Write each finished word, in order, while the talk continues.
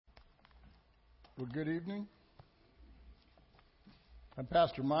Well, good evening. I'm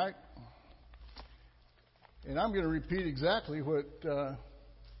Pastor Mike, and I'm going to repeat exactly what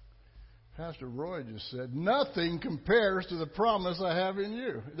Pastor Roy just said. Nothing compares to the promise I have in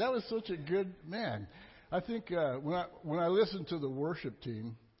you. That was such a good man. I think when I listen to the worship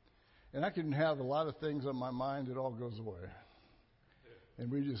team, and I can have a lot of things on my mind, it all goes away. And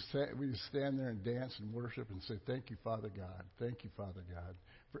we just stand there and dance and worship and say, "Thank you, Father God. Thank you, Father God,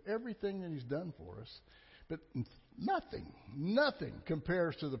 for everything that He's done for us." But nothing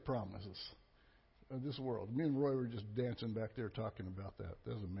compares to the promises of this world. Me and Roy were just dancing back there talking about that.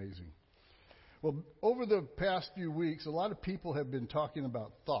 That was amazing. Well, over the past few weeks, a lot of people have been talking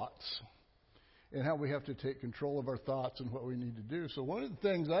about thoughts and how we have to take control of our thoughts and what we need to do. So one of the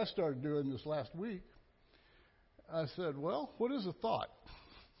things I started doing this last week, I said, well, what is a thought?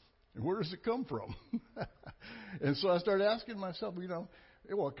 And where does it come from? And so I started asking myself,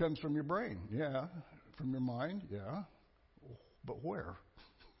 it comes from your brain. Yeah. From your mind. Yeah. But where?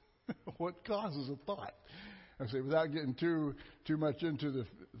 What causes a thought? I say, without getting too much into the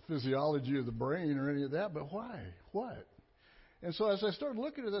physiology of the brain or any of that, but why? What? And so as I started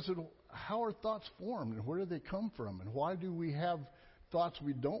looking at it, I said, how are thoughts formed and where do they come from? And why do we have thoughts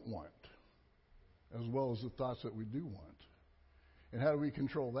we don't want as well as the thoughts that we do want? And how do we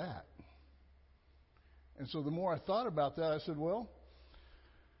control that? And so the more I thought about that, I said, well,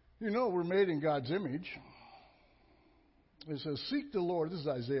 we're made in God's image. It says, seek the Lord. This is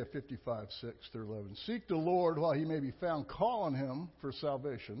Isaiah 55:6-11. Seek the Lord while He may be found. Call on Him for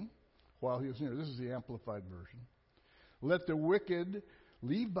salvation while He is near. This is the Amplified Version. Let the wicked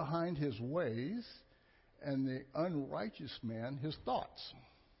leave behind his ways and the unrighteous man his thoughts.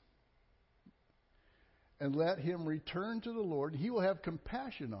 And let him return to the Lord. He will have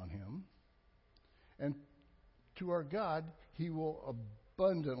compassion on him. And to our God, He will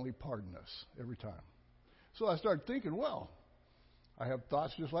abundantly pardon us every time. So I started thinking, well, I have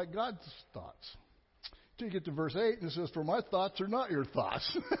thoughts just like God's thoughts. Till you get to verse 8, and it says, for my thoughts are not your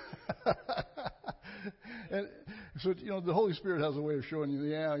thoughts. And so, the Holy Spirit has a way of showing you,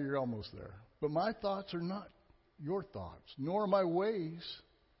 yeah, you're almost there. But my thoughts are not your thoughts, nor my ways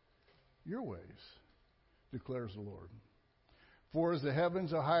your ways, declares the Lord. For as the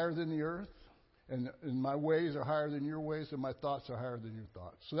heavens are higher than the earth, and my ways are higher than your ways, and my thoughts are higher than your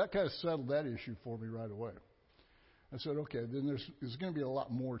thoughts. So that kind of settled that issue for me right away. I said, okay, then there's going to be a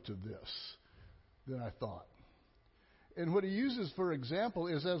lot more to this than I thought. And what he uses for example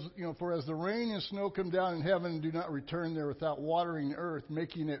is, for as the rain and snow come down in heaven and do not return there without watering the earth,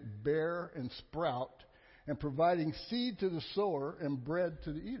 making it bear and sprout, and providing seed to the sower and bread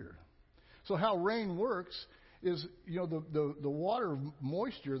to the eater. So how rain works is, the water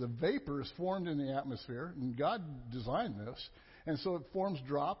moisture, the vapor is formed in the atmosphere, and God designed this, and so it forms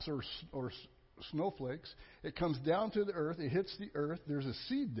drops or snowflakes. It comes down to the earth, it hits the earth, there's a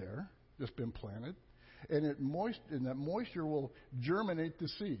seed there that's been planted, and that moisture will germinate the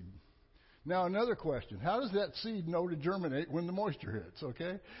seed. Now another question, how does that seed know to germinate when the moisture hits,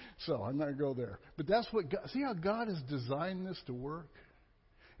 okay? So I'm not going to go there. But that's what God, see how God has designed this to work?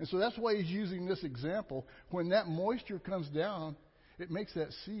 And so that's why He's using this example. When that moisture comes down, it makes that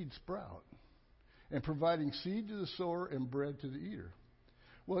seed sprout, and providing seed to the sower and bread to the eater.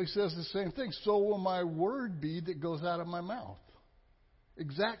 Well, He says the same thing. So will my word be that goes out of my mouth.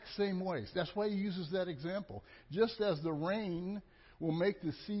 Exact same ways. That's why He uses that example. Just as the rain will make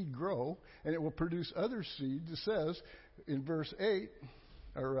the seed grow, and it will produce other seeds, it says in verse 8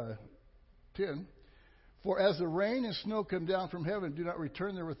 or 10, for as the rain and snow come down from heaven, do not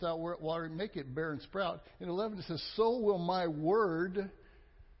return there without water, make it bear and sprout. In 11 it says, so will my word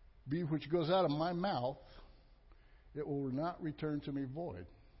be which goes out of my mouth. It will not return to me void.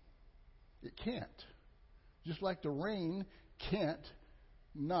 It can't. Just like the rain can't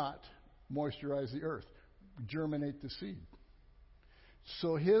not moisturize the earth, germinate the seed.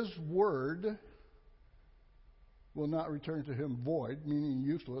 So His word will not return to Him void, meaning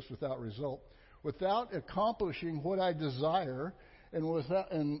useless, without result, without accomplishing what I desire, and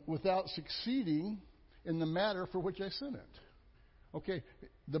without succeeding in the matter for which I sent it. Okay,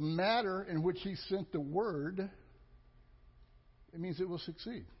 the matter in which He sent the word, it means it will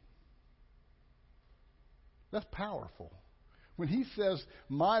succeed. That's powerful. When He says,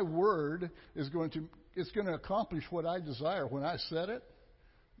 my word is going to accomplish what I desire when I said it,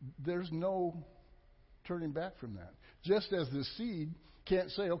 there's no turning back from that. Just as the seed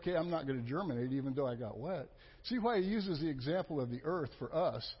can't say, okay, I'm not going to germinate even though I got wet. See why He uses the example of the earth for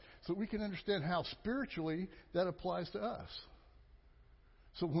us, so we can understand how spiritually that applies to us.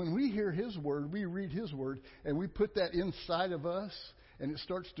 So when we hear His word, we read His word, and we put that inside of us, and it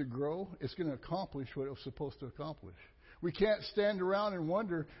starts to grow, it's going to accomplish what it was supposed to accomplish. We can't stand around and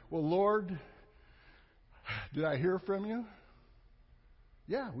wonder, well, Lord, did I hear from you?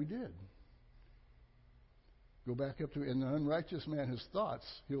 Yeah, we did. Go back up to, and the unrighteous man, his thoughts,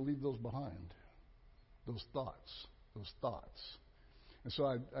 he'll leave those behind. Those thoughts. And so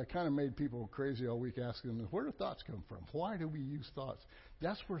I kind of made people crazy all week asking them, where do thoughts come from? Why do we use thoughts?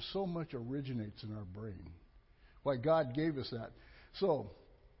 That's where so much originates in our brain. Why God gave us that. So,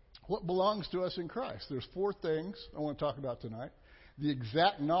 what belongs to us in Christ? There's 4 things I want to talk about tonight. The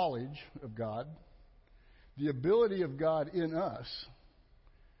exact knowledge of God, the ability of God in us.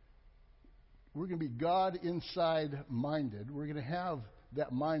 We're going to be God inside minded. We're going to have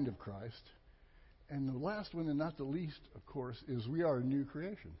that mind of Christ. And the last one, and not the least, of course, is we are a new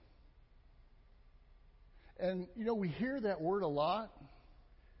creation. And, we hear that word a lot.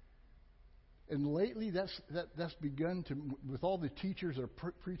 And lately, that's begun to, with all the teachers that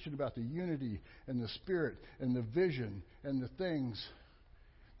are preaching about the unity and the Spirit and the vision and the things,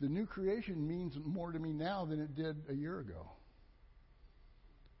 the new creation means more to me now than it did a year ago.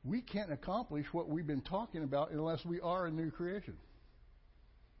 We can't accomplish what we've been talking about unless we are a new creation.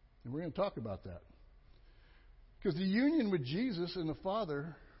 And we're going to talk about that. Because the union with Jesus and the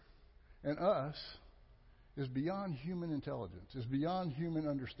Father and us is beyond human intelligence, is beyond human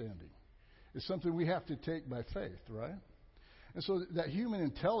understanding. It's something we have to take by faith, right? And so that human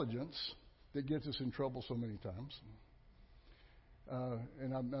intelligence that gets us in trouble so many times,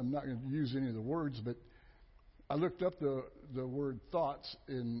 and I'm not going to use any of the words, but I looked up the word thoughts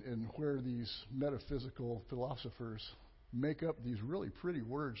in where these metaphysical philosophers make up these really pretty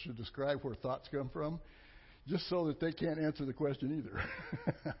words to describe where thoughts come from, just so that they can't answer the question either,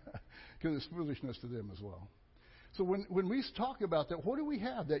 because it's foolishness to them as well. So when we talk about that, what do we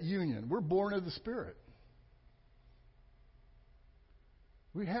have? That union. We're born of the Spirit.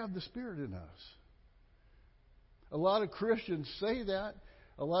 We have the Spirit in us. A lot of Christians say that.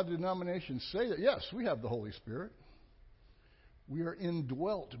 A lot of denominations say that. Yes, we have the Holy Spirit. We are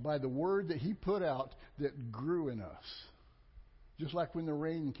indwelt by the Word that He put out that grew in us. Just like when the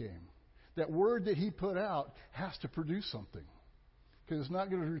rain came. That Word that He put out has to produce something. Because it's not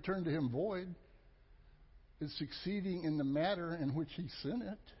going to return to Him void. It's succeeding in the matter in which He sent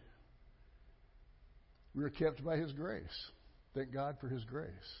it. We are kept by His grace. Thank God for His grace.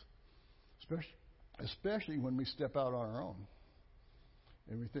 Especially when we step out on our own.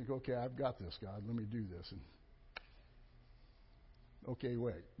 And we think, okay, I've got this, God. Let me do this. And okay,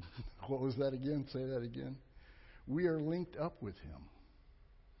 wait. What was that again? Say that again. We are linked up with Him.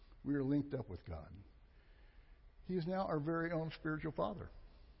 We are linked up with God. He is now our very own spiritual father.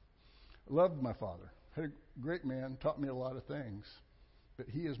 Loved my father. Had a great man, taught me a lot of things. But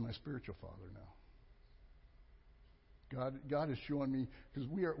he is my spiritual father now. God is showing me, because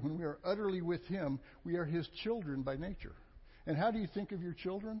when we are utterly with Him, we are His children by nature. And how do you think of your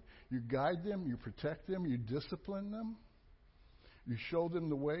children? You guide them, you protect them, you discipline them. You show them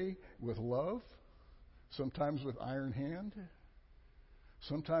the way with love, sometimes with iron hand,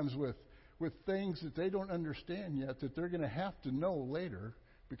 sometimes with things that they don't understand yet that they're going to have to know later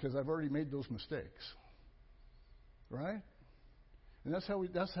because I've already made those mistakes. Right? And that's how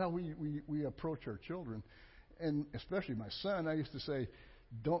we approach our children. And especially my son, I used to say,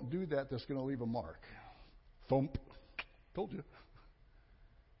 don't do that, that's going to leave a mark. Thump. Told you.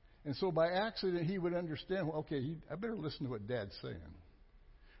 And so by accident, he would understand, well, okay, I better listen to what Dad's saying.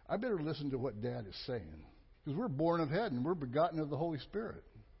 I better listen to what Dad is saying. Because we're born of heaven. We're begotten of the Holy Spirit.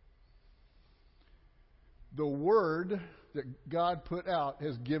 The Word that God put out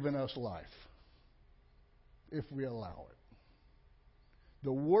has given us life. If we allow it.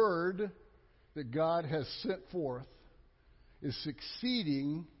 The Word that God has sent forth is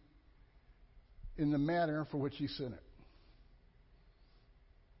succeeding in the manner for which He sent it.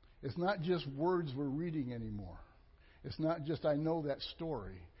 It's not just words we're reading anymore. It's not just I know that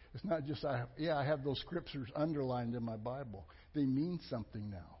story. It's not just I have those scriptures underlined in my Bible. They mean something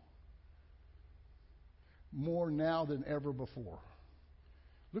now. More now than ever before.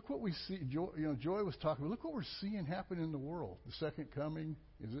 Look what we see. Joy was talking. Look what we're seeing happen in the world. The second coming.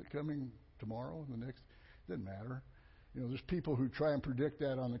 Is it coming tomorrow? The next? Doesn't matter. There's people who try and predict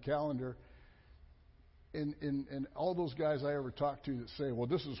that on the calendar. And all those guys I ever talked to that say, well,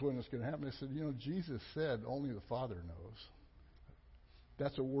 this is when it's going to happen. I said, Jesus said only the Father knows.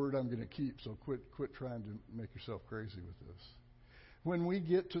 That's a word I'm going to keep, so quit trying to make yourself crazy with this. When we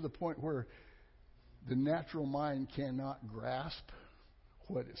get to the point where the natural mind cannot grasp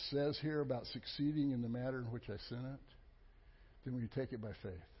what it says here about succeeding in the matter in which I sent it, then we take it by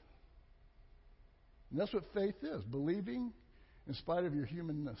faith. And that's what faith is, believing in spite of your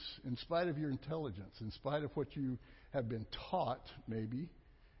humanness, in spite of your intelligence, in spite of what you have been taught, maybe,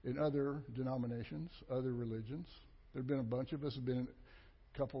 in other denominations, other religions. There have been a bunch of us who have been in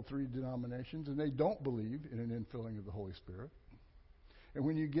a couple, 3 denominations, and they don't believe in an infilling of the Holy Spirit. And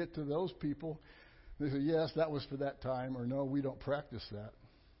when you get to those people, they say, yes, that was for that time, or no, we don't practice that.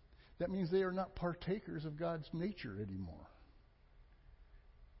 That means they are not partakers of God's nature anymore.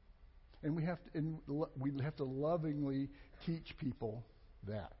 And we have to lovingly teach people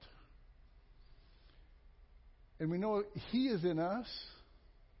that. And we know He is in us,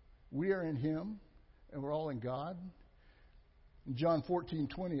 we are in Him, and we're all in God. In John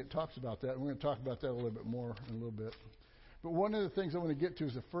 14:20, it talks about that, and we're going to talk about that a little bit more in a little bit. But one of the things I want to get to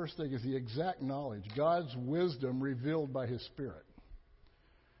is the first thing is the exact knowledge, God's wisdom revealed by His Spirit.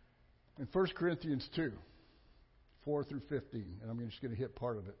 In 1 Corinthians 2, 4 through 15, and I'm just going to hit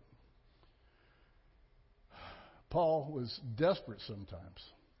part of it. Paul was desperate sometimes.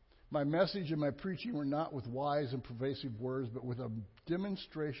 My message and my preaching were not with wise and pervasive words, but with a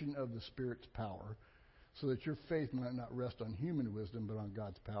demonstration of the Spirit's power, so that your faith might not rest on human wisdom, but on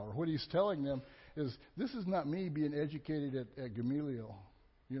God's power. What he's telling them is, this is not me being educated at Gamaliel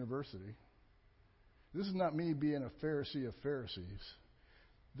University. This is not me being a Pharisee of Pharisees.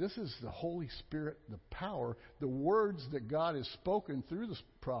 This is the Holy Spirit, the power, the words that God has spoken through the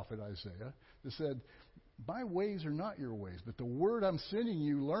prophet Isaiah that said, my ways are not your ways, but the word I'm sending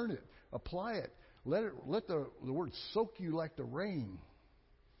you, learn it, apply it. Let the word soak you like the rain,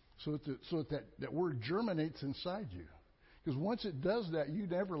 so that word germinates inside you. Because once it does that, you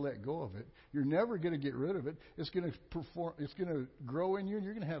never let go of it. You're never going to get rid of it. It's going to grow in you, and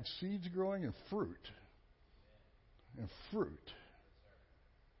you're going to have seeds growing and fruit. And fruit.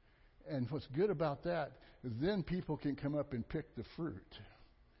 And what's good about that is then people can come up and pick the fruit,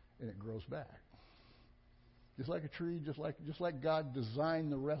 and it grows back. Just like a tree, just like God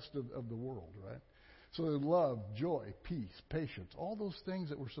designed the rest of the world, right? So love, joy, peace, patience, all those things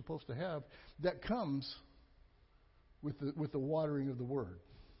that we're supposed to have, that comes with the watering of the Word.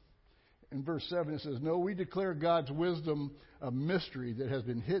 In verse 7 it says, no, we declare God's wisdom a mystery that has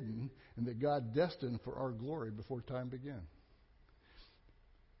been hidden and that God destined for our glory before time began.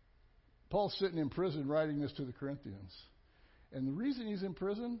 Paul's sitting in prison writing this to the Corinthians. And the reason he's in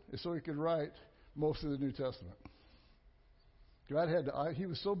prison is so he could write most of the New Testament. He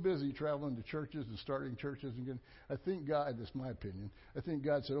was so busy traveling to churches and starting churches. And I think God, this is my opinion, I think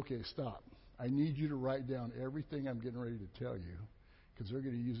God said, okay, stop. I need you to write down everything I'm getting ready to tell you, because they're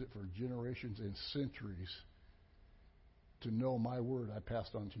going to use it for generations and centuries to know my word I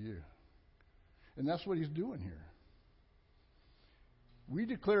passed on to you. And that's what he's doing here. We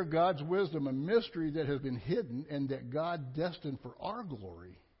declare God's wisdom a mystery that has been hidden and that God destined for our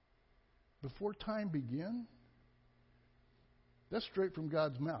glory before time began. That's straight from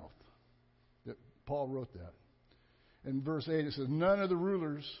God's mouth that Paul wrote that. In verse 8 it says, none of the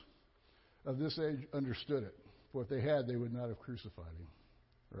rulers of this age understood it, for if they had, they would not have crucified him.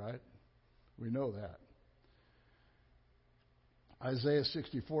 Right? We know that. Isaiah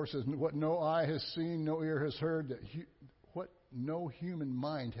 64 says, what no eye has seen, no ear has heard, what no human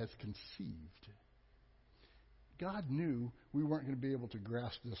mind has conceived. God knew we weren't going to be able to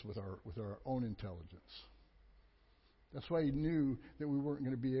grasp this with our own intelligence. That's why he knew that we weren't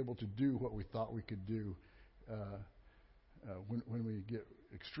going to be able to do what we thought we could do when we get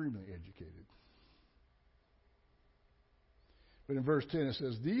extremely educated. But in verse 10 it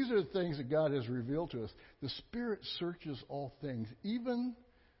says, these are the things that God has revealed to us. The Spirit searches all things, even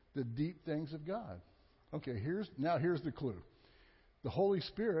the deep things of God. Okay, here's the clue. The Holy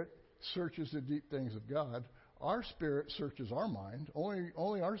Spirit searches the deep things of God. Our spirit searches our mind.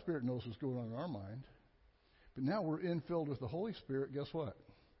 Only our spirit knows what's going on in our mind. But now we're infilled with the Holy Spirit. Guess what?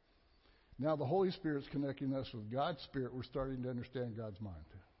 Now the Holy Spirit's connecting us with God's Spirit. We're starting to understand God's mind.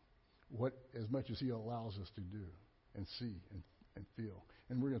 As much as He allows us to do and see and feel.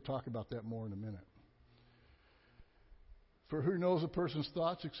 And we're going to talk about that more in a minute. For who knows a person's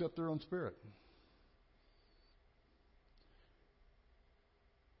thoughts except their own spirit?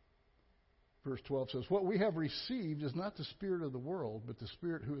 Verse 12 says, what we have received is not the spirit of the world, but the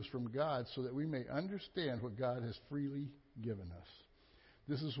Spirit who is from God, so that we may understand what God has freely given us.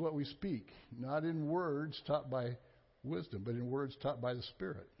 This is what we speak, not in words taught by wisdom, but in words taught by the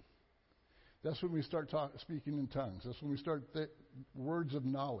Spirit. That's when we start speaking in tongues. That's when we start words of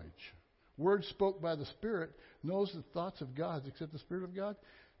knowledge. Words spoke by the Spirit knows the thoughts of God, except the Spirit of God.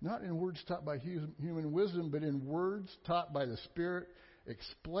 Not in words taught by human wisdom, but in words taught by the Spirit,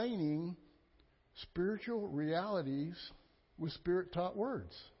 explaining spiritual realities with Spirit-taught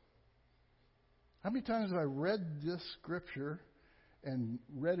words. How many times have I read this scripture and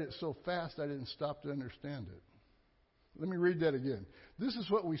read it so fast I didn't stop to understand it. Let me read that again. This is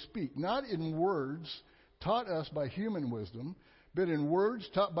what we speak, not in words taught us by human wisdom, but in words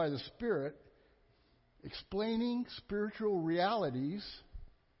taught by the Spirit, explaining spiritual realities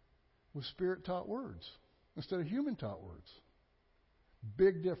with Spirit-taught words instead of human-taught words.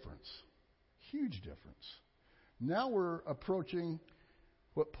 Big difference. Huge difference. Now we're approaching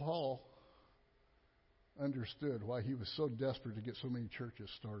what Paul understood, why he was so desperate to get so many churches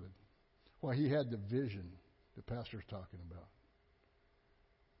started, why he had the vision the pastor's talking about.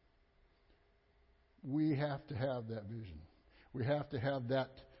 We have to have that vision. We have to have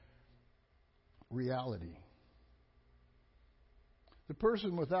that reality. The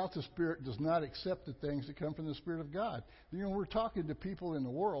person without the Spirit does not accept the things that come from the Spirit of God. You know, we're talking to people in the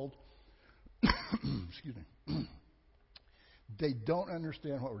world, excuse me, they don't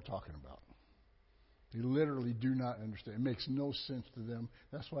understand what we're talking about. They literally do not understand. It makes no sense to them.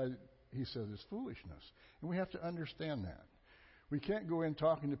 That's why he says it's foolishness. And we have to understand that. We can't go in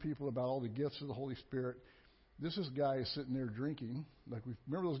talking to people about all the gifts of the Holy Spirit. This is guys sitting there drinking. Like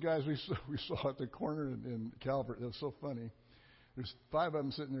remember those guys we saw at the corner in Calvert? That was so funny. There's 5 of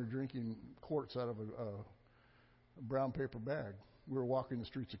them sitting there drinking quarts out of a brown paper bag. We were walking the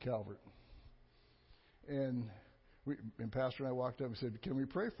streets of Calvert. And Pastor and I walked up and said, "Can we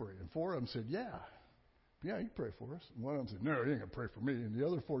pray for you?" And 4 of them said, "Yeah, you can pray for us." And one of them said, "No, you ain't going to pray for me." And the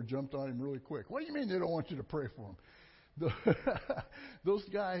other 4 jumped on him really quick. "What do you mean they don't want you to pray for them?" Those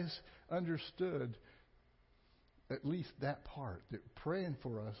guys understood at least that part, that praying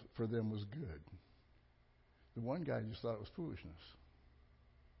for them was good. The one guy just thought it was foolishness.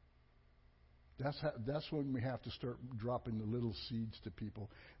 That's when we have to start dropping the little seeds to people.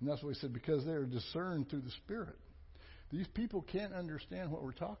 And that's what he said, because they are discerned through the Spirit. These people can't understand what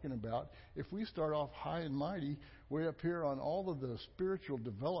we're talking about if we start off high and mighty way up here on all of the spiritual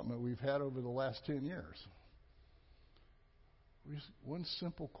development we've had over the last 10 years. One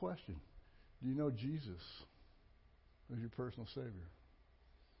simple question. Do you know Jesus as your personal Savior?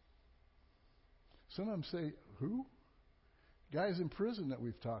 Some of them say, "Who?" Guys in prison that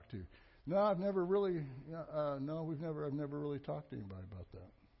we've talked to. No, I've never really talked to anybody about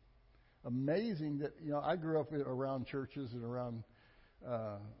that. Amazing that, I grew up around churches and around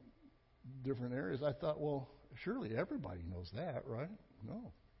different areas. I thought, well, surely everybody knows that, right?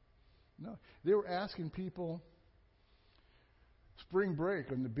 No. They were asking people spring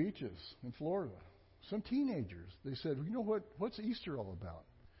break on the beaches in Florida. Some teenagers, they said, "You know what's Easter all about?"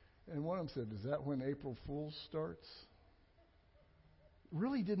 And one of them said, "Is that when April Fool's starts?"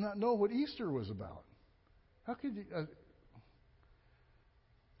 Really did not know what Easter was about. How could you?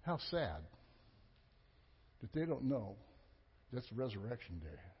 How sad that they don't know that's Resurrection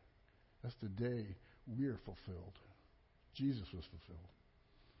Day. That's the day we're fulfilled. Jesus was fulfilled.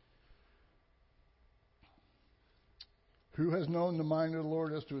 Who has known the mind of the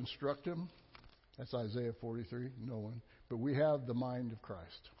Lord as to instruct him? That's Isaiah 43. No one. But we have the mind of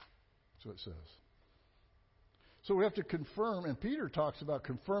Christ. That's what it says. So we have to confirm, and Peter talks about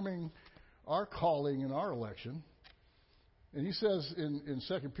confirming our calling and our election. And he says in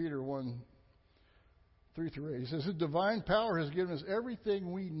 2 Peter 1, 3-8, he says, "His divine power has given us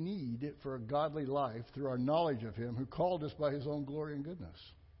everything we need for a godly life through our knowledge of him who called us by his own glory and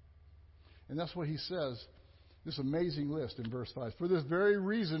goodness." And that's what he says, this amazing list in verse 5. "For this very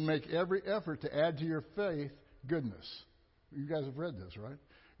reason, make every effort to add to your faith goodness." You guys have read this, right?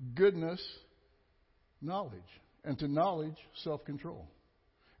 Goodness, knowledge. And to knowledge, self-control.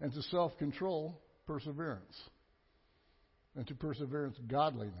 And to self-control, perseverance. And to perseverance,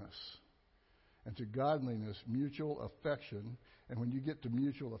 godliness. And to godliness, mutual affection. And when you get to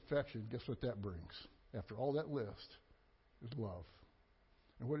mutual affection, guess what that brings? After all that list, is love.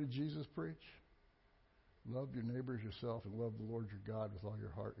 And what did Jesus preach? Love your neighbor as yourself and love the Lord your God with all your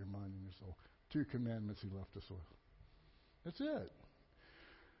heart, your mind, and your soul. 2 commandments he left us with. That's it.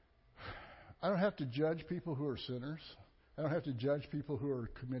 I don't have to judge people who are sinners. I don't have to judge people who are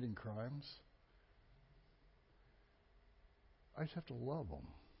committing crimes. I just have to love them.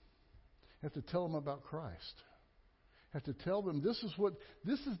 I have to tell them about Christ. I have to tell them this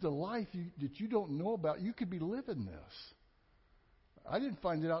is the life that you don't know about. You could be living this. I didn't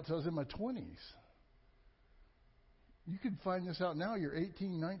find it out until I was in my 20s. You can find this out now. You're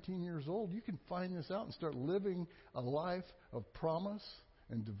 18, 19 years old. You can find this out and start living a life of promise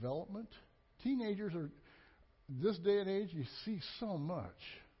and development. Teenagers are, this day and age, you see so much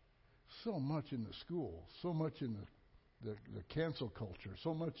in the school, so much in the cancel culture,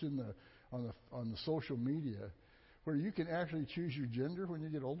 so much on the social media, where you can actually choose your gender when you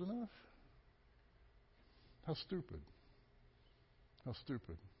get old enough. How stupid. How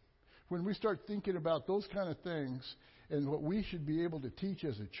stupid. When we start thinking about those kind of things and what we should be able to teach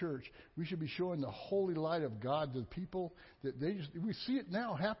as a church, we should be showing the holy light of God to the people that we see it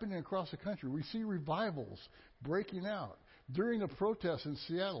now happening across the country. We see revivals breaking out. During the protests in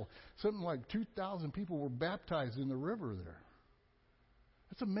Seattle, something like 2,000 people were baptized in the river there.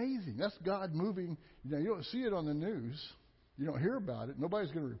 That's amazing. That's God moving. You don't see it on the news. You don't hear about it.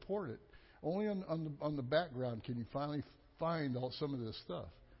 Nobody's going to report it. Only on the background can you finally find some of this stuff.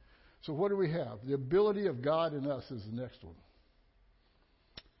 So what do we have? The ability of God in us is the next one.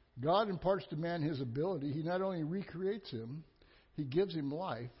 God imparts to man his ability. He not only recreates him, he gives him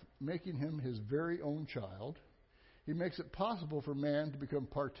life, making him his very own child. He makes it possible for man to become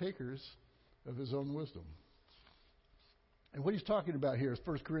partakers of his own wisdom. And what he's talking about here is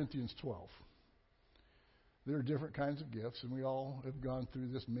 1 Corinthians 12. There are different kinds of gifts, and we all have gone through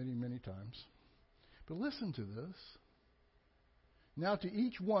this many, many times. But listen to this. Now to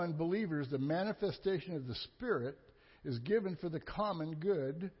each one, believers, the manifestation of the Spirit is given for the common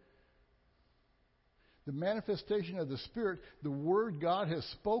good. The manifestation of the Spirit, the Word God has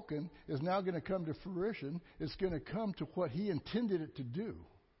spoken, is now going to come to fruition. It's going to come to what He intended it to do.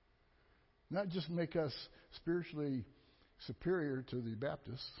 Not just make us spiritually superior to the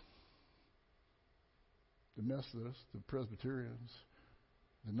Baptists, the Methodists, the Presbyterians,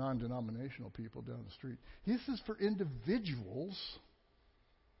 the non-denominational people down the street. This is for individuals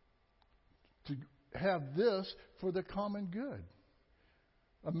to have this for the common good.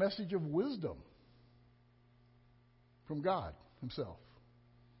 A message of wisdom from God Himself.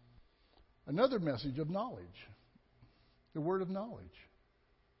 Another message of knowledge. The word of knowledge.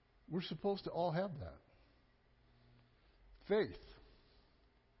 We're supposed to all have that. Faith.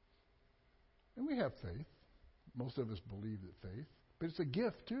 And we have faith. Most of us believe that faith. But it's a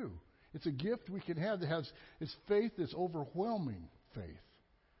gift too. It's a gift we can have that has, it's faith that's overwhelming faith.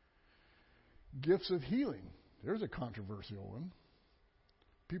 Gifts of healing. There's a controversial one.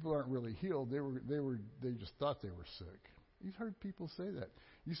 People aren't really healed. They just thought they were sick. You've heard people say that.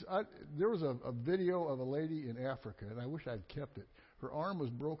 There was a video of a lady in Africa, and I wish I'd kept it. Her arm was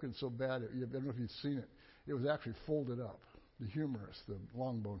broken so bad, I don't know if you've seen it. It was actually folded up. The humerus, the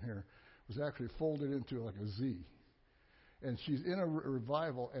long bone here, was actually folded into like a Z. And she's in a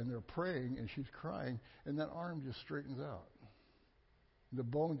revival, and they're praying, and she's crying, and that arm just straightens out. The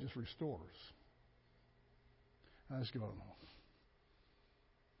bone just restores. I just go,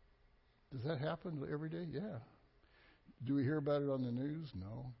 does that happen every day? Yeah. Do we hear about it on the news?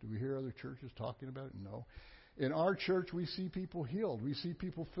 No. Do we hear other churches talking about it? No. In our church, we see people healed. We see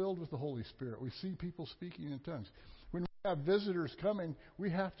people filled with the Holy Spirit. We see people speaking in tongues. When we have visitors coming,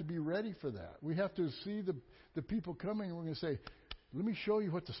 we have to be ready for that. We have to see the people coming, and we're going to say, let me show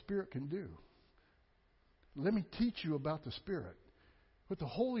you what the Spirit can do. Let me teach you about the Spirit. What the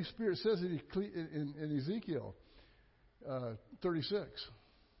Holy Spirit says in Ezekiel 36.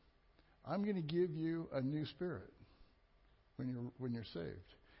 I'm going to give you a new spirit when you're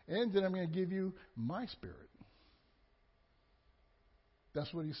saved. And then I'm going to give you my Spirit.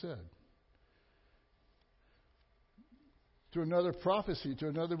 That's what He said. To another, prophecy. To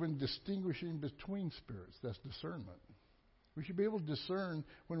another one, distinguishing between spirits. That's discernment. We should be able to discern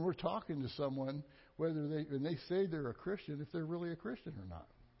when we're talking to someone whether when they say they're a Christian, if they're really a Christian or not.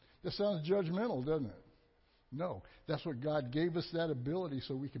 That sounds judgmental, doesn't it? No. That's what God gave us, that ability,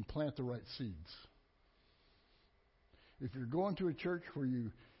 so we can plant the right seeds. If you're going to a church where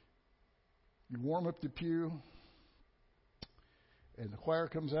you warm up the pew and the choir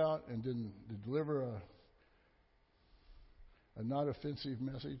comes out and then they deliver a not offensive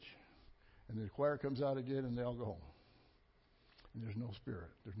message, and the choir comes out again and they all go home. And there's no Spirit.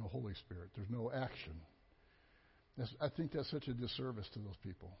 There's no Holy Spirit. There's no action. I think that's such a disservice to those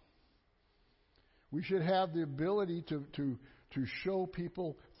people. We should have the ability to show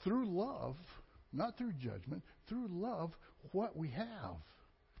people through love, not through judgment, through love, what we have.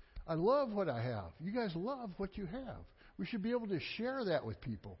 I love what I have. You guys love what you have. We should be able to share that with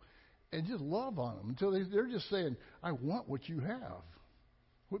people and just love on them until they're just saying, I want what you have.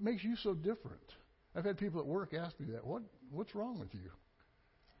 What makes you so different? I've had people at work ask me that. What's wrong with you?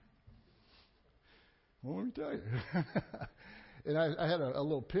 Well, let me tell you. And I had a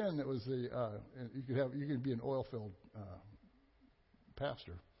little pin that was you could be an oil-filled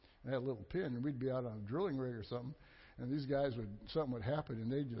pastor. And I had a little pin, and we'd be out on a drilling rig or something, and these guys something would happen,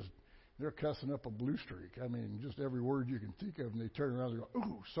 and they're cussing up a blue streak. I mean, just every word you can think of, and they turn around and go,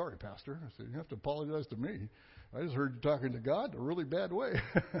 "Ooh, sorry, Pastor." I said, "You have to apologize to me. I just heard you talking to God in a really bad way."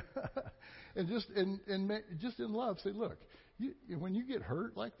 And just in love, say, look, when you get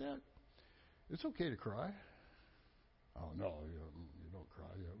hurt like that, it's okay to cry. Oh no,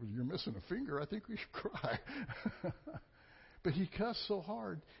 you're missing a finger. I think we should cry. But he cussed so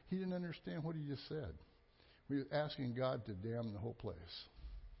hard, he didn't understand what he just said. We were asking God to damn the whole place.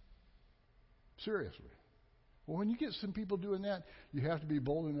 Seriously. Well, when you get some people doing that, you have to be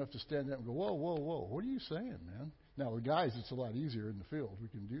bold enough to stand up and go, whoa, whoa, whoa, what are you saying, man? Now, with guys, it's a lot easier in the field. We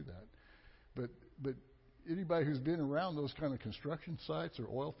can do that. But anybody who's been around those kind of construction sites or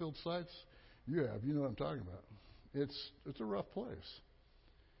oil field sites, you know what I'm talking about. It's a rough place.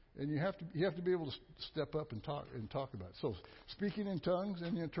 And you have to be able to step up and talk about it. So speaking in tongues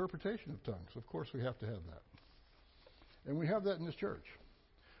and the interpretation of tongues, of course we have to have that. And we have that in this church.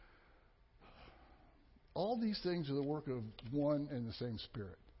 All these things are the work of one and the same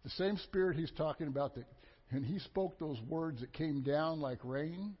Spirit. The same Spirit he's talking about, that when he spoke those words that came down like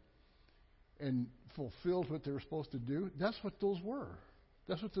rain and fulfilled what they were supposed to do, that's what those were.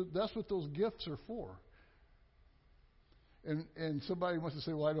 That's what those gifts are for. And somebody wants to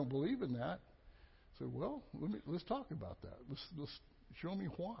say, well, I don't believe in that. So, well, let's talk about that. Let's show me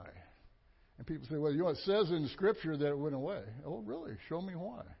why. And people say, well, it says in the Scripture that it went away. Oh, really? Show me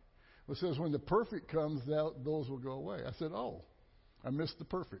why. Well, it says when the perfect comes, those will go away. I said, oh, I missed the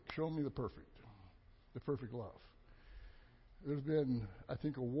perfect. Show me the perfect love. There's been, I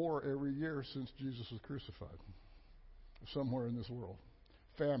think, a war every year since Jesus was crucified, somewhere in this world.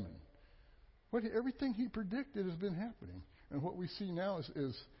 Famine. Everything he predicted has been happening. And what we see now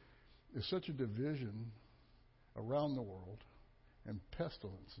is such a division around the world and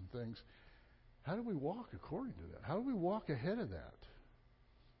pestilence and things. How do we walk according to that? How do we walk ahead of that?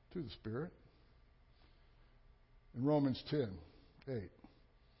 Through the Spirit. In Romans 10:8.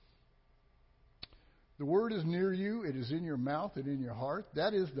 The word is near you, it is in your mouth and in your heart.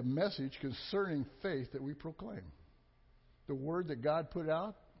 That is the message concerning faith that we proclaim. The word that God put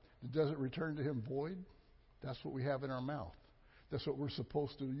out that doesn't return to him void, that's what we have in our mouth. That's what we're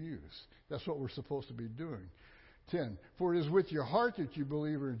supposed to use. That's what we're supposed to be doing. 10. For it is with your heart that you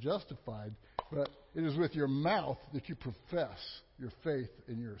believe and are justified, but it is with your mouth that you profess your faith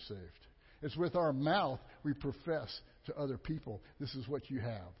and you're saved. It's with our mouth we profess to other people, this is what you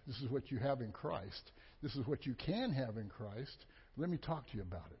have. This is what you have in Christ. This is what you can have in Christ. Let me talk to you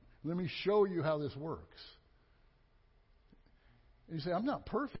about it. Let me show you how this works. And you say, I'm not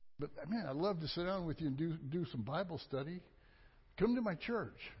perfect, but man, I'd love to sit down with you and do some Bible study. Come to my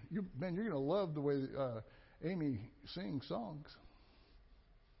church. You're going to love the way Amy sings songs.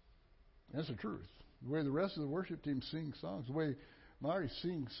 That's the truth. The way the rest of the worship team sings songs, the way Mari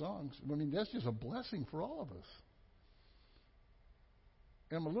sings songs, I mean, that's just a blessing for all of us.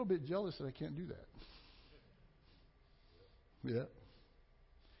 And I'm a little bit jealous that I can't do that. Yeah.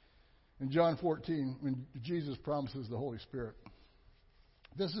 In John 14, when Jesus promises the Holy Spirit,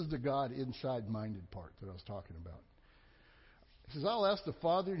 this is the God inside-minded part that I was talking about. He says, I'll ask the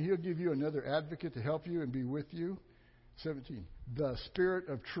Father, and he'll give you another advocate to help you and be with you. 17, the Spirit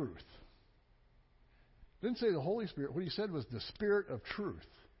of truth. Didn't say the Holy Spirit. What he said was the Spirit of truth.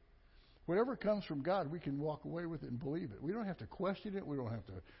 Whatever comes from God, we can walk away with it and believe it. We don't have to question it. We don't have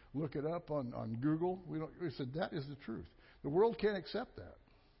to look it up on Google. We said that is the truth. The world can't accept that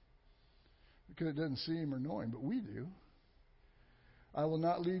because it doesn't see him or know him, but we do. I will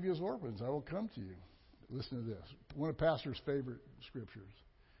not leave you as orphans. I will come to you. Listen to this. One of Pastor's favorite scriptures,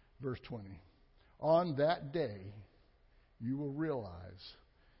 verse 20. On that day, you will realize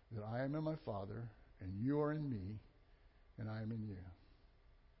that I am in my Father, and you are in me, and I am in you.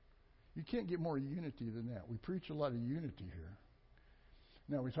 You can't get more unity than that. We preach a lot of unity here.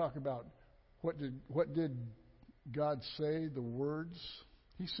 Now, we talk about what did God say, the words?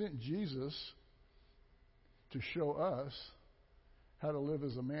 He sent Jesus to show us how to live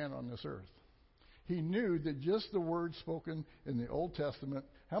as a man on this earth. He knew that just the words spoken in the Old Testament,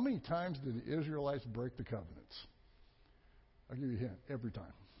 how many times did the Israelites break the covenants? I'll give you a hint. Every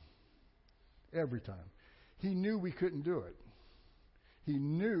time. Every time. He knew we couldn't do it. He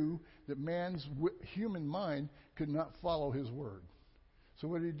knew that man's human mind could not follow his word. So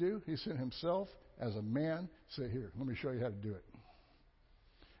what did he do? He sent himself as a man, say, here, let me show you how to do it.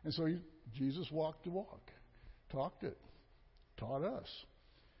 And so Jesus walked the walk, talked it, taught us.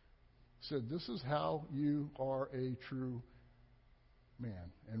 Said, this is how you are a true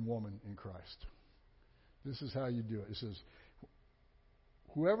man and woman in Christ. This is how you do it. It says,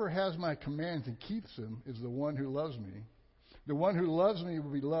 whoever has my commands and keeps them is the one who loves me. The one who loves me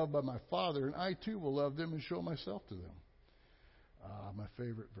will be loved by my Father, and I too will love them and show myself to them. My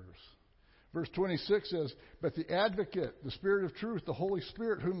favorite verse. Verse 26 says, but the advocate, the Spirit of truth, the Holy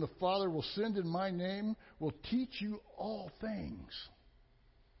Spirit, whom the Father will send in my name, will teach you all things.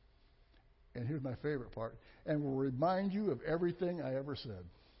 And here's my favorite part, and will remind you of everything I ever said.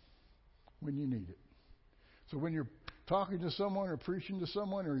 when you need it. So when you're talking to someone or preaching to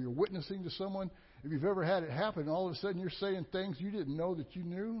someone or you're witnessing to someone, if you've ever had it happen, all of a sudden you're saying things you didn't know that you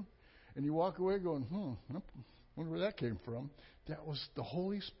knew, and you walk away going, I wonder where that came from. That was the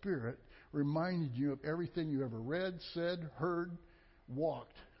Holy Spirit reminded you of everything you ever read, said, heard,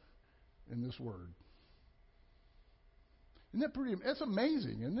 walked in this Word. Isn't that pretty? That's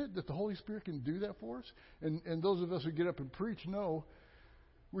amazing, isn't it, that the Holy Spirit can do that for us? And those of us who get up and preach know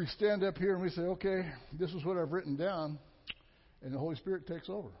we stand up here and we say, okay, this is what I've written down, and the Holy Spirit takes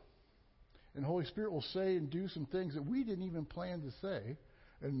over. And the Holy Spirit will say and do some things that we didn't even plan to say.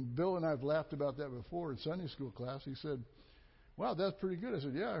 And Bill and I have laughed about that before in Sunday school class. He said, wow, that's pretty good. I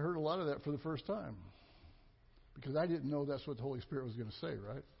said, yeah, I heard a lot of that for the first time. Because I didn't know that's what the Holy Spirit was going to say,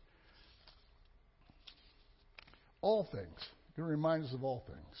 right? All things. It's going to remind us of all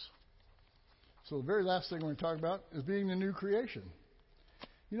things. So the very last thing we're going to talk about is being the new creation.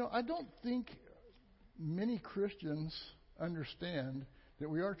 You know, I don't think many Christians understand that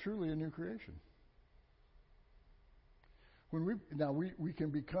we are truly a new creation. When we can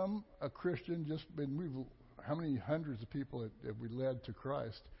become a Christian how many hundreds of people have we led to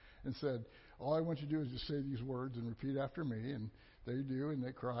Christ and said, all I want you to do is just say these words and repeat after me, and they do, and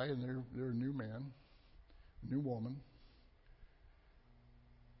they cry, and they're a new man, a new woman.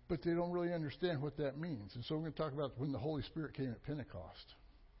 But they don't really understand what that means. And so we're going to talk about when the Holy Spirit came at Pentecost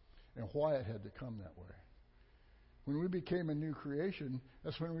and why it had to come that way. When we became a new creation,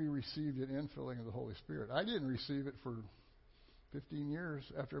 that's when we received an infilling of the Holy Spirit. I didn't receive it for 15 years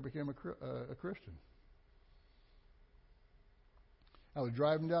after I became a Christian. I was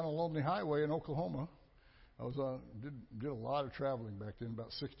driving down a lonely highway in Oklahoma. I was did a lot of traveling back then,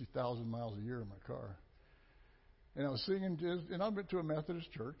 about 60,000 miles a year in my car. And I was singing, and I went to a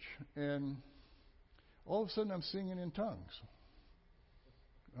Methodist church, and all of a sudden I'm singing in tongues.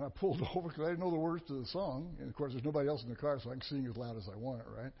 And I pulled over because I didn't know the words to the song. And, of course, there's nobody else in the car, so I can sing as loud as I want,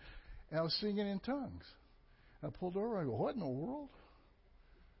 right? And I was singing in tongues. I pulled over. I go, what in the world?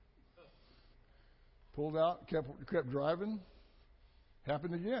 Pulled out, kept driving.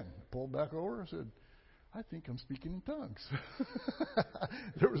 Happened again. Pulled back over. I said, I think I'm speaking in tongues.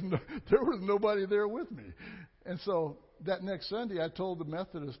 There was nobody there with me. And so that next Sunday, I told the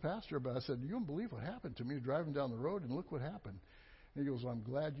Methodist pastor about it. I said, you don't believe what happened to me driving down the road, and look what happened. And he goes, well, I'm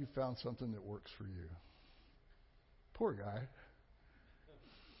glad you found something that works for you. Poor guy.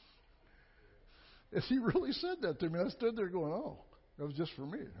 And he really said that to me. I stood there going, oh, that was just for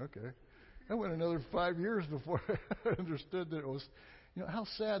me. Okay. I went another 5 years before I understood that it was, how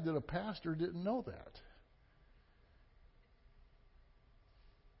sad that a pastor didn't know that.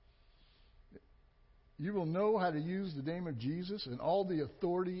 You will know how to use the name of Jesus and all the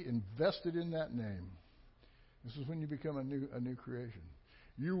authority invested in that name. This is when you become a new creation.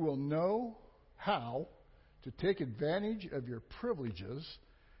 You will know how to take advantage of your privileges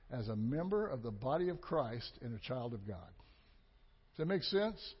as a member of the body of Christ and a child of God. Does that make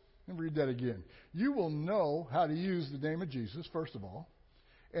sense? Let me read that again. You will know how to use the name of Jesus, first of all,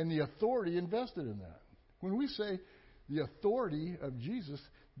 and the authority invested in that. When we say the authority of Jesus,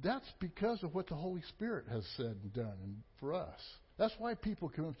 that's because of what the Holy Spirit has said and done and for us. That's why people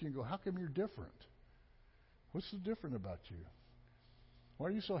come up to you and go, how come you're different? What's so different about you? Why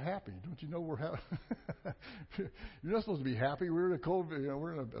are you so happy? Don't you know we're happy? You're not supposed to be happy. We're in a COVID,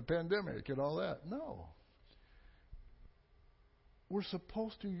 we're in a pandemic and all that. No. We're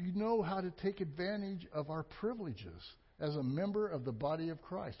supposed to know how to take advantage of our privileges as a member of the body of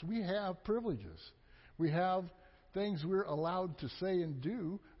Christ. We have privileges. We have things we're allowed to say and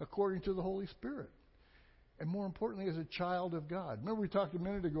do according to the Holy Spirit. And more importantly, as a child of God. Remember we talked a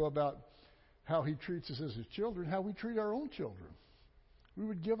minute ago about how He treats us as His children, how we treat our own children. We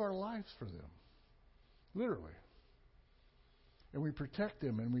would give our lives for them, literally. And we protect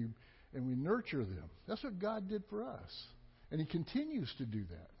them and we nurture them. That's what God did for us. And He continues to do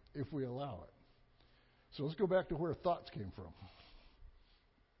that if we allow it. So let's go back to where thoughts came from.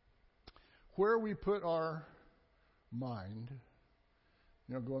 Where we put our mind,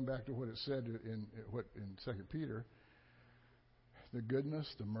 going back to what it said in 2 Peter, the goodness,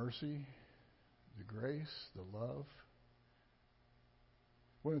 the mercy, the grace, the love.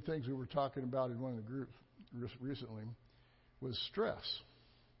 One of the things we were talking about in one of the groups recently was stress.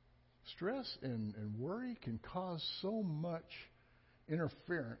 Stress and worry can cause so much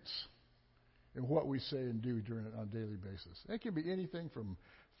interference in what we say and do on a daily basis. It can be anything from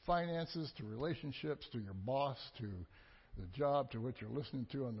finances to relationships to your boss to the job to what you're listening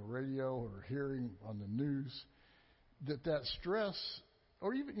to on the radio or hearing on the news. That stress,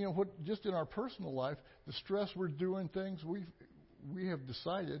 or even what just in our personal life, the stress we're doing things we have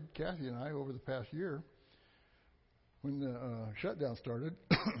decided, Kathy and I, over the past year, when the shutdown started,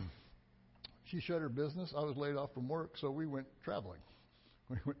 she shut her business. I was laid off from work, so we went traveling.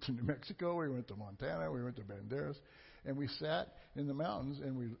 We went to New Mexico, we went to Montana, we went to Banderas, and we sat in the mountains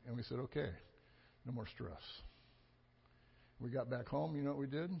and we said, okay, no more stress. We got back home, you know what we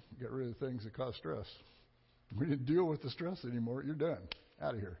did? Get rid of the things that cause stress. We didn't deal with the stress anymore. You're done.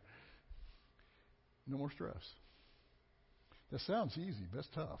 Out of here. No more stress. That sounds easy, but it's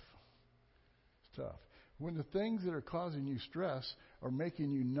tough. It's tough. When the things that are causing you stress are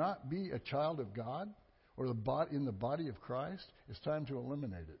making you not be a child of God or in the body of Christ, it's time to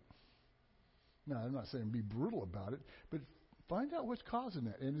eliminate it. Now, I'm not saying be brutal about it, but find out what's causing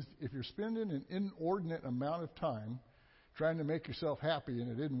it. And if you're spending an inordinate amount of time trying to make yourself happy and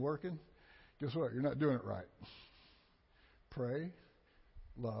it isn't working, guess what? You're not doing it right. Pray,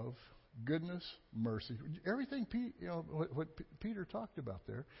 love, goodness, mercy. Everything what Peter talked about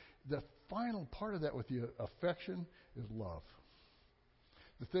there, the final part of that with the affection is love.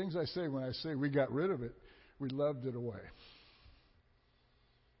 The things I say when I say we got rid of it, we loved it away.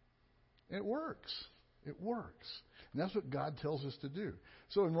 It works. It works. And that's what God tells us to do.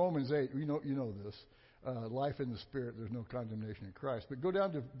 So in Romans 8, you know this, life in the Spirit, there's no condemnation in Christ. But go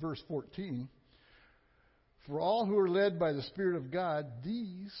down to verse 14. For all who are led by the Spirit of God,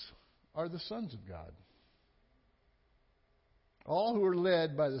 these are the sons of God. All who are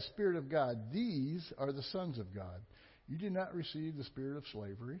led by the Spirit of God, these are the sons of God. You did not receive the spirit of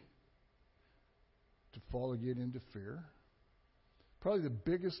slavery to fall again into fear. Probably the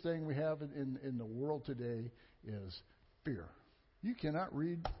biggest thing we have in the world today is fear. You cannot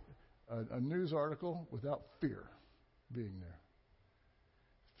read a news article without fear being there.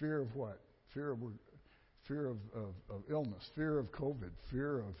 Fear of what? Fear of illness, fear of COVID,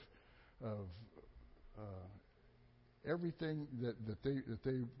 fear of everything that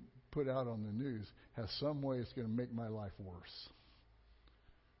they put out on the news has some way it's going to make my life worse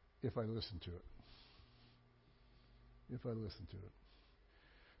if I listen to it. If I listen to it.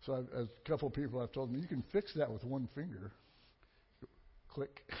 So a couple of people I've told me, you can fix that with one finger.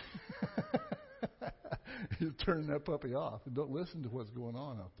 Click. You turn that puppy off and don't listen to what's going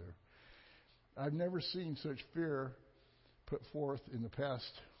on out there. I've never seen such fear put forth in the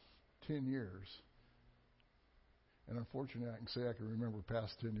past 10 years. And unfortunately, I can say I can remember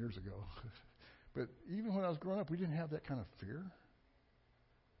past 10 years ago. But even when I was growing up, we didn't have that kind of fear.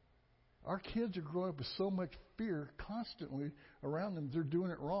 Our kids are growing up with so much fear constantly around them. They're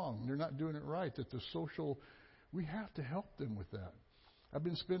doing it wrong. They're not doing it right. That the social, we have to help them with that. I've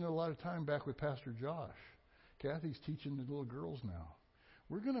been spending a lot of time back with Pastor Josh. Kathy's teaching the little girls now.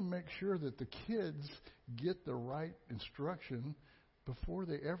 We're going to make sure that the kids get the right instruction before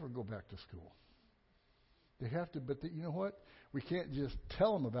they ever go back to school. They have to, but you know what? We can't just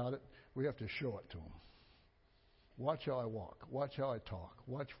tell them about it. We have to show it to them. Watch how I walk. Watch how I talk.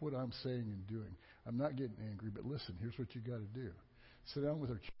 Watch what I'm saying and doing. I'm not getting angry, but listen, here's what you got to do. Sit down with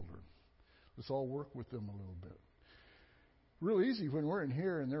our children. Let's all work with them a little bit. Real easy when we're in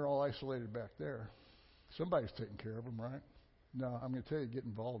here and they're all isolated back there. Somebody's taking care of them, right? No, I'm going to tell you, get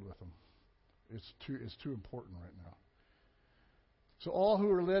involved with them. It's too important right now. So all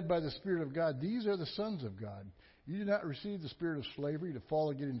who are led by the Spirit of God, these are the sons of God. You do not receive the spirit of slavery to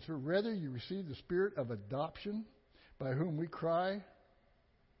fall again into fear. Rather, you receive the spirit of adoption, by whom we cry,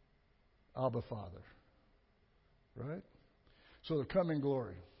 Abba, Father. Right? So the coming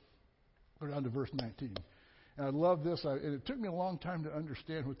glory. Go down to verse 19. And I love this. And it took me a long time to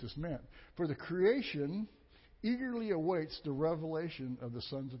understand what this meant. For the creation eagerly awaits the revelation of the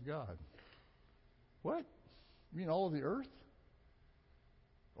sons of God. What? You mean all of the earth?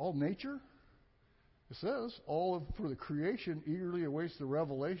 All nature? It says, for the creation eagerly awaits the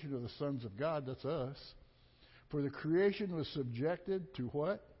revelation of the sons of God. That's us. For the creation was subjected to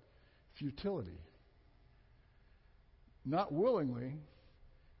what? Futility. Not willingly,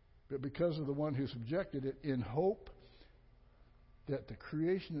 but because of the one who subjected it, in hope that the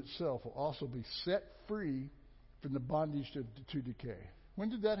creation itself will also be set free from the bondage to decay. When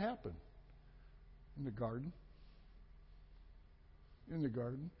did that happen? In the garden. In the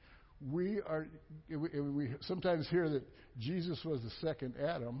garden. We sometimes hear that Jesus was the second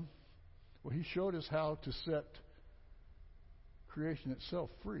Adam. Well, he showed us how to set creation itself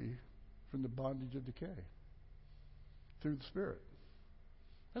free from the bondage of decay through the Spirit.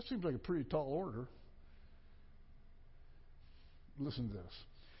 That seems like a pretty tall order. Listen to this.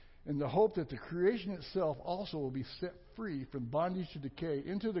 In the hope that the creation itself also will be set free from bondage to decay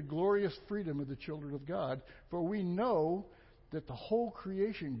into the glorious freedom of the children of God. For we know that the whole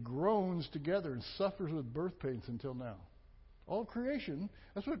creation groans together and suffers with birth pains until now. All of creation.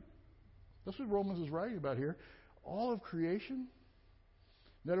 That's what Romans is writing about here. All of creation,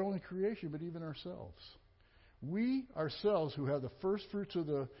 not only creation, but even ourselves. We ourselves who have the first fruits of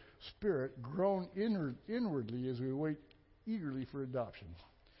the Spirit groan inwardly as we wait eagerly for adoption.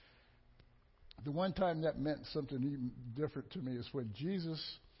 The one time that meant something even different to me is when Jesus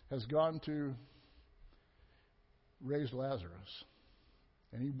has gone to raise Lazarus.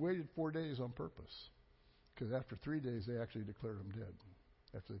 And he waited 4 days on purpose. Because after 3 days, they actually declared him dead.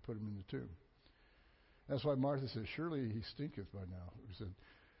 After they put him in the tomb. That's why Martha said, surely he stinketh by now.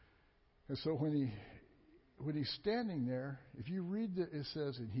 And so when he's standing there, if you read it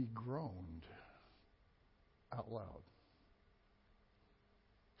says, and he groaned out loud.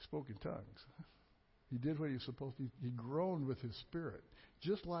 He spoke in tongues. He did what he was supposed to. He groaned with his spirit,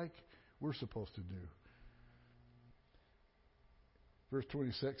 just like we're supposed to do. Verse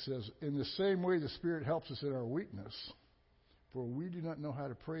 26 says, in the same way the Spirit helps us in our weakness, for we do not know how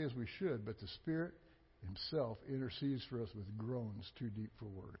to pray as we should, but the Spirit himself intercedes for us with groans too deep for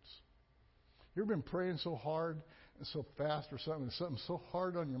words. You ever been praying so hard and so fast for something so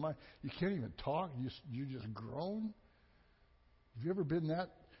hard on your mind, you can't even talk, you just groan? Have you ever been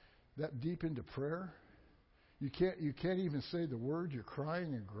that deep into prayer? You can't even say the words, you're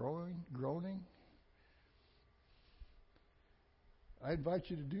crying and groaning. I invite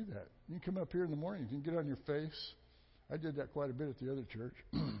you to do that. You can come up here in the morning. You can get on your face. I did that quite a bit at the other church.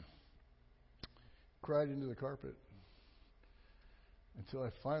 Cried into the carpet. Until I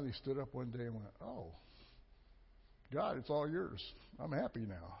finally stood up one day and went, oh, God, it's all yours. I'm happy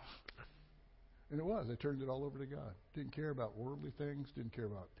now. And it was. I turned it all over to God. Didn't care about worldly things. Didn't care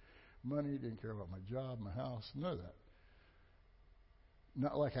about money. Didn't care about my job, my house. None of that.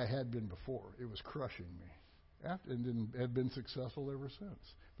 Not like I had been before. It was crushing me. And had been successful ever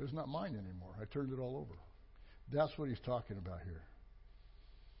since. But it's not mine anymore. I turned it all over. That's what he's talking about here.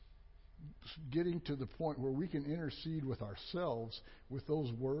 Getting to the point where we can intercede with ourselves with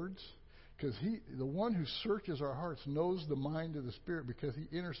those words. Because the one who searches our hearts knows the mind of the Spirit, because he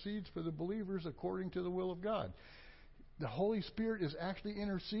intercedes for the believers according to the will of God. The Holy Spirit is actually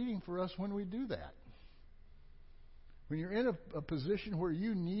interceding for us when we do that. When you're in a position where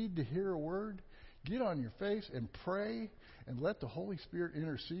you need to hear a word, get on your face and pray and let the Holy Spirit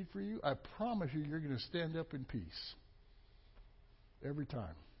intercede for you. I promise you're going to stand up in peace. Every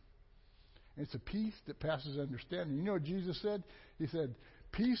time. And it's a peace that passes understanding. You know what Jesus said? He said,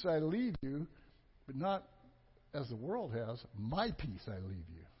 peace I leave you, but not as the world has. My peace I leave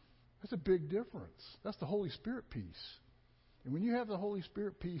you. That's a big difference. That's the Holy Spirit peace. And when you have the Holy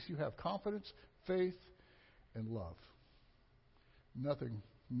Spirit peace, you have confidence, faith, and love. Nothing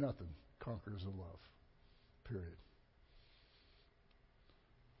conquers the love. Period.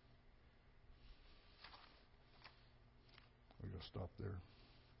 We're going to stop there.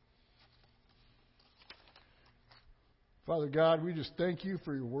 Father God, we just thank you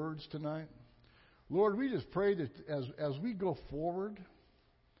for your words tonight. Lord, we just pray that as we go forward,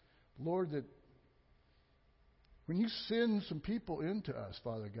 Lord, that when you send some people into us,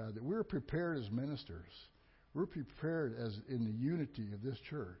 Father God, that we're prepared as ministers. We're prepared as in the unity of this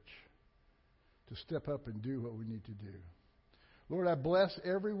church to step up and do what we need to do. Lord, I bless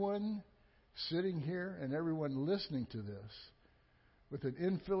everyone sitting here and everyone listening to this with an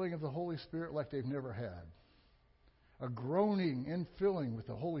infilling of the Holy Spirit like they've never had. A groaning infilling with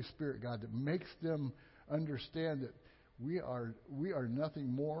the Holy Spirit, God, that makes them understand that we are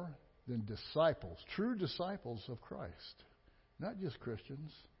nothing more than disciples, true disciples of Christ. Not just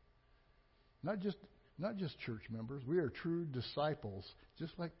Christians, not just church members. We are true disciples,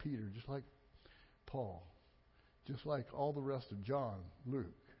 just like Peter, just like Paul, just like all the rest of John, Luke.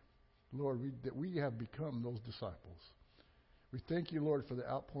 Lord, that we have become those disciples. We thank you, Lord, for the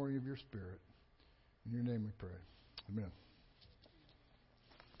outpouring of your Spirit. In your name we pray. Amen.